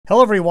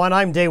Hello everyone,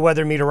 I'm day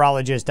weather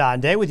meteorologist Don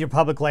Day with your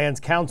Public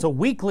Lands Council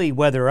weekly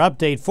weather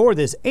update for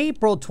this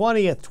April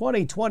 20th,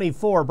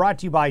 2024, brought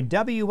to you by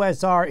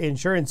WSR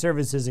Insurance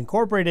Services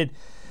Incorporated,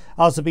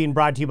 also being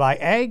brought to you by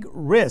Ag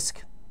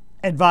Risk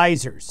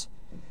Advisors.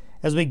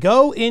 As we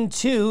go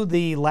into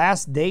the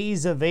last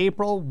days of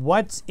April,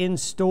 what's in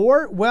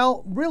store?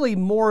 Well, really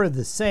more of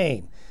the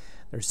same.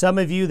 There's some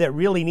of you that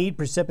really need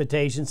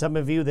precipitation, some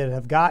of you that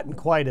have gotten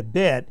quite a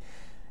bit,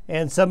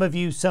 and some of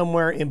you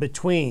somewhere in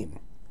between.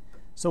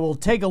 So we'll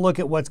take a look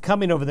at what's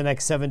coming over the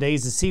next 7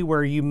 days to see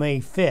where you may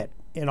fit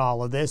in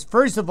all of this.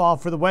 First of all,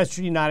 for the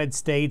western United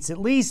States, at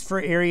least for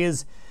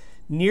areas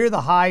near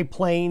the high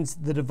plains,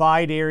 the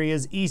divide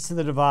areas, east of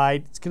the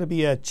divide, it's going to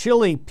be a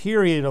chilly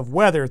period of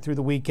weather through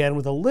the weekend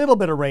with a little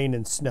bit of rain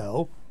and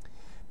snow.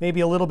 Maybe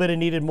a little bit of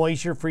needed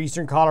moisture for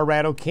eastern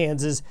Colorado,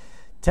 Kansas,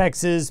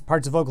 Texas,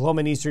 parts of Oklahoma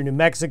and eastern New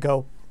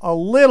Mexico. A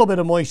little bit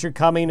of moisture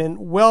coming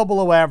and well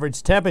below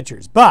average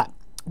temperatures. But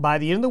by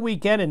the end of the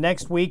weekend and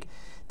next week,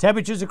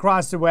 temperatures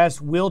across the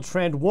west will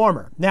trend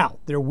warmer. Now,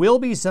 there will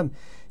be some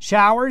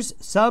showers,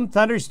 some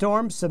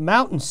thunderstorms, some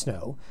mountain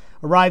snow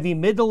arriving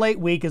mid to late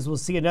week as we'll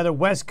see another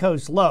west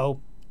coast low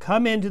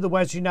come into the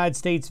western United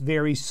States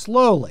very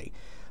slowly.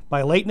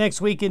 By late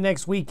next week and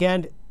next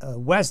weekend, a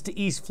west to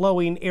east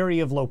flowing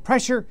area of low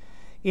pressure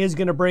is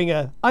going to bring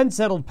an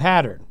unsettled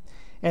pattern.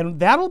 And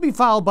that'll be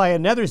followed by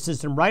another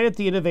system right at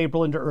the end of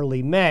April into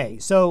early May.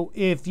 So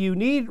if you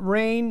need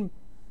rain,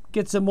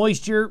 get some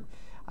moisture,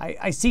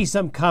 I see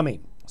some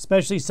coming,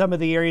 especially some of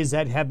the areas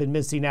that have been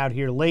missing out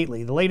here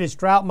lately. The latest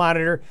drought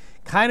monitor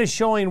kind of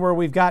showing where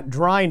we've got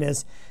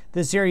dryness.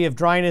 This area of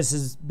dryness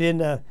has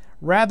been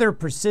rather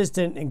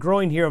persistent and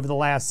growing here over the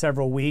last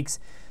several weeks.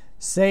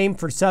 Same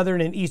for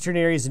southern and eastern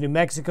areas of New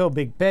Mexico,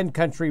 Big Bend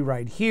country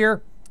right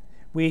here.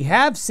 We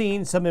have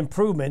seen some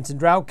improvements in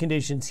drought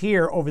conditions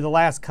here over the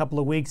last couple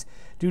of weeks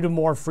due to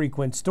more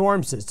frequent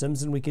storm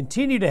systems, and we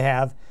continue to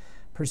have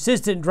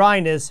persistent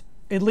dryness,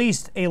 at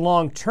least a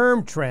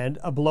long-term trend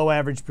of below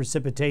average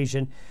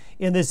precipitation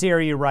in this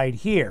area right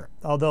here,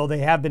 although they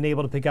have been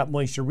able to pick up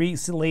moisture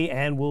recently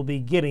and will be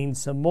getting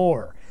some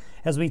more.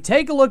 As we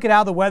take a look at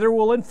how the weather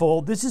will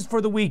unfold, this is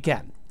for the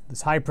weekend.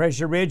 This high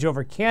pressure ridge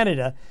over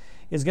Canada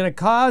is going to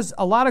cause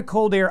a lot of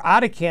cold air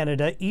out of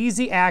Canada,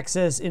 easy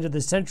access into the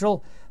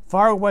central,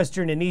 far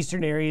western and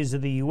eastern areas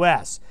of the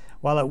U.S.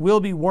 While it will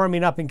be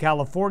warming up in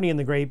California and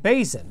the Great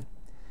Basin,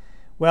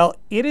 well,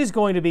 it is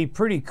going to be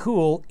pretty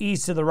cool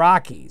east of the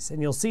Rockies,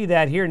 and you'll see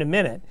that here in a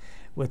minute,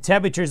 with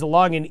temperatures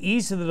along and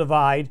east of the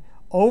divide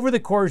over the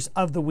course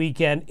of the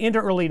weekend into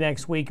early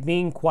next week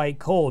being quite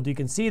cold. You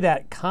can see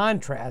that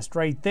contrast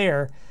right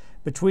there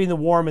between the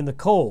warm and the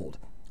cold.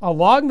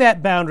 Along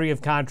that boundary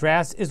of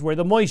contrast is where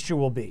the moisture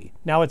will be.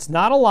 Now, it's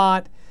not a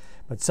lot,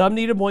 but some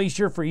needed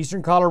moisture for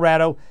eastern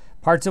Colorado.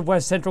 Parts of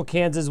west central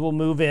Kansas will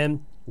move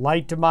in.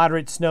 Light to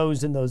moderate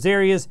snows in those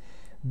areas.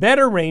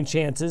 Better rain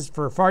chances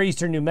for far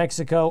eastern New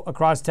Mexico,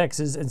 across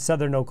Texas and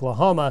southern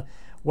Oklahoma,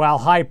 while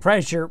high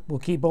pressure will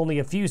keep only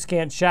a few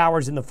scant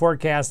showers in the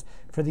forecast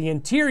for the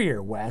interior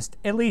west,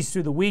 at least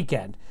through the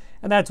weekend.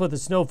 And that's what the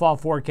snowfall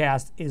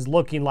forecast is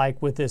looking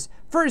like with this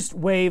first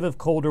wave of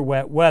colder,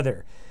 wet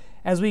weather.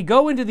 As we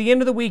go into the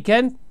end of the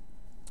weekend,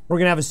 we're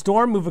going to have a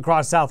storm move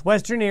across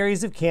southwestern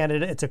areas of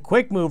Canada. It's a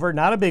quick mover,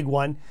 not a big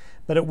one,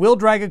 but it will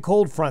drag a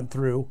cold front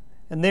through,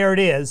 and there it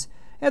is.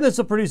 And this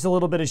will produce a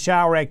little bit of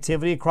shower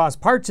activity across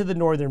parts of the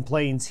northern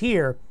plains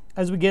here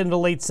as we get into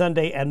late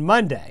Sunday and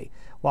Monday,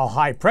 while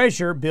high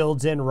pressure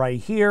builds in right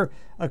here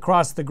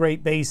across the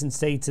Great Basin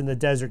states in the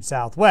desert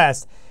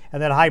southwest.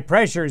 And that high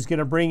pressure is going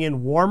to bring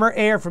in warmer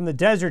air from the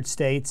desert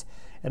states,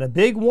 and a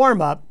big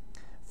warm up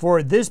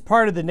for this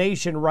part of the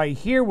nation right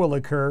here will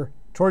occur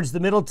towards the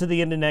middle to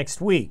the end of next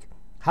week.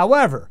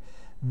 However,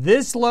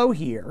 this low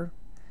here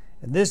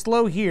and this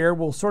low here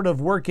will sort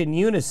of work in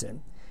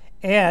unison,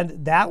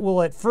 and that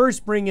will at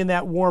first bring in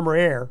that warmer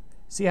air.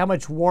 See how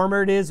much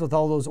warmer it is with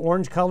all those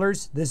orange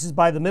colors? This is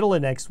by the middle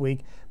of next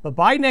week. But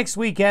by next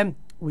weekend,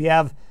 we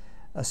have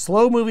a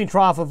slow-moving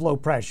trough of low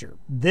pressure.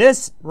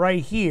 This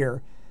right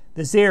here,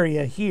 this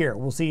area here,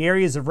 we'll see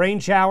areas of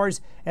rain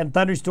showers and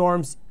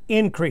thunderstorms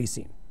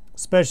increasing,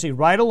 especially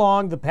right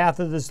along the path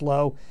of this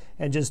low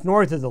and just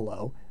north of the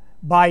low.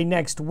 By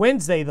next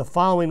Wednesday, the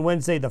following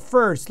Wednesday, the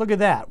 1st, look at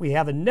that. We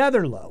have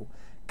another low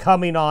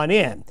coming on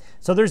in.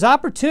 So there's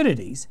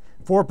opportunities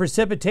for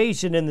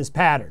precipitation in this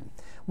pattern.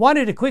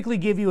 Wanted to quickly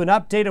give you an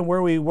update on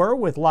where we were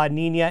with La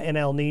Nina and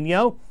El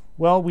Nino.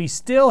 Well, we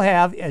still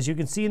have, as you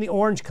can see in the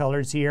orange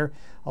colors here,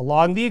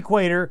 along the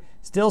equator,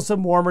 still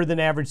some warmer than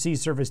average sea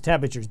surface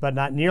temperatures, but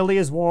not nearly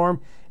as warm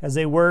as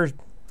they were,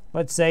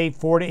 let's say,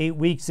 4 to 8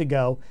 weeks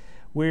ago.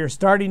 We're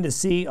starting to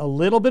see a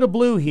little bit of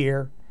blue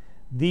here.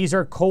 These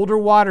are colder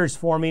waters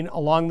forming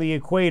along the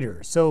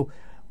equator. So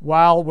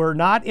while we're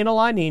not in a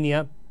La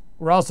Nina,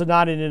 we're also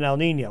not in an El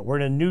Nino. We're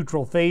in a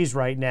neutral phase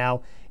right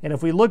now. And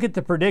if we look at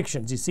the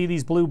predictions, you see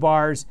these blue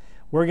bars,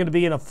 we're going to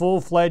be in a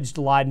full-fledged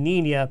La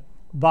Nina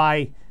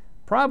by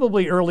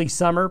probably early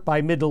summer,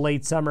 by mid to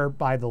late summer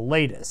by the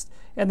latest.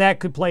 And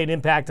that could play an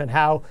impact on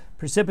how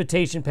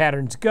precipitation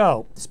patterns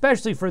go,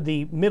 especially for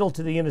the middle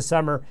to the end of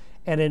summer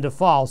and into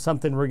fall,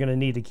 something we're going to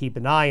need to keep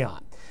an eye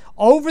on.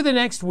 Over the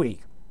next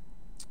week,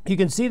 you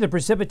can see the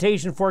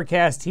precipitation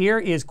forecast here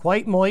is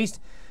quite moist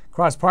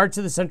across parts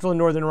of the central and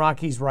northern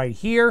Rockies right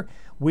here.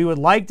 We would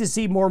like to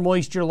see more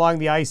moisture along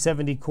the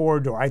I-70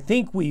 corridor. I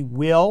think we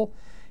will.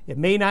 It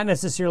may not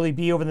necessarily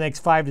be over the next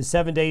 5 to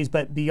 7 days,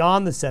 but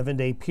beyond the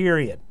 7-day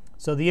period.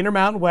 So the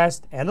Intermountain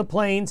West and the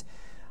plains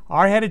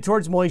are headed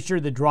towards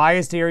moisture. The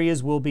driest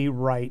areas will be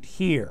right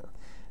here.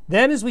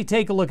 Then as we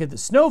take a look at the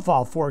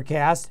snowfall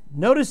forecast,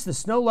 notice the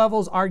snow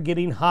levels are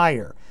getting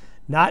higher.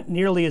 Not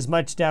nearly as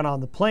much down on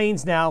the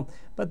plains now,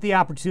 but the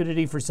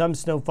opportunity for some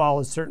snowfall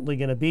is certainly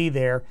going to be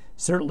there,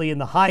 certainly in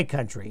the high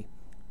country,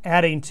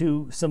 adding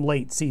to some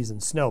late season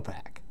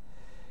snowpack.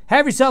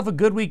 Have yourself a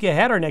good week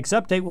ahead. Our next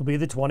update will be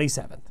the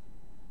 27th.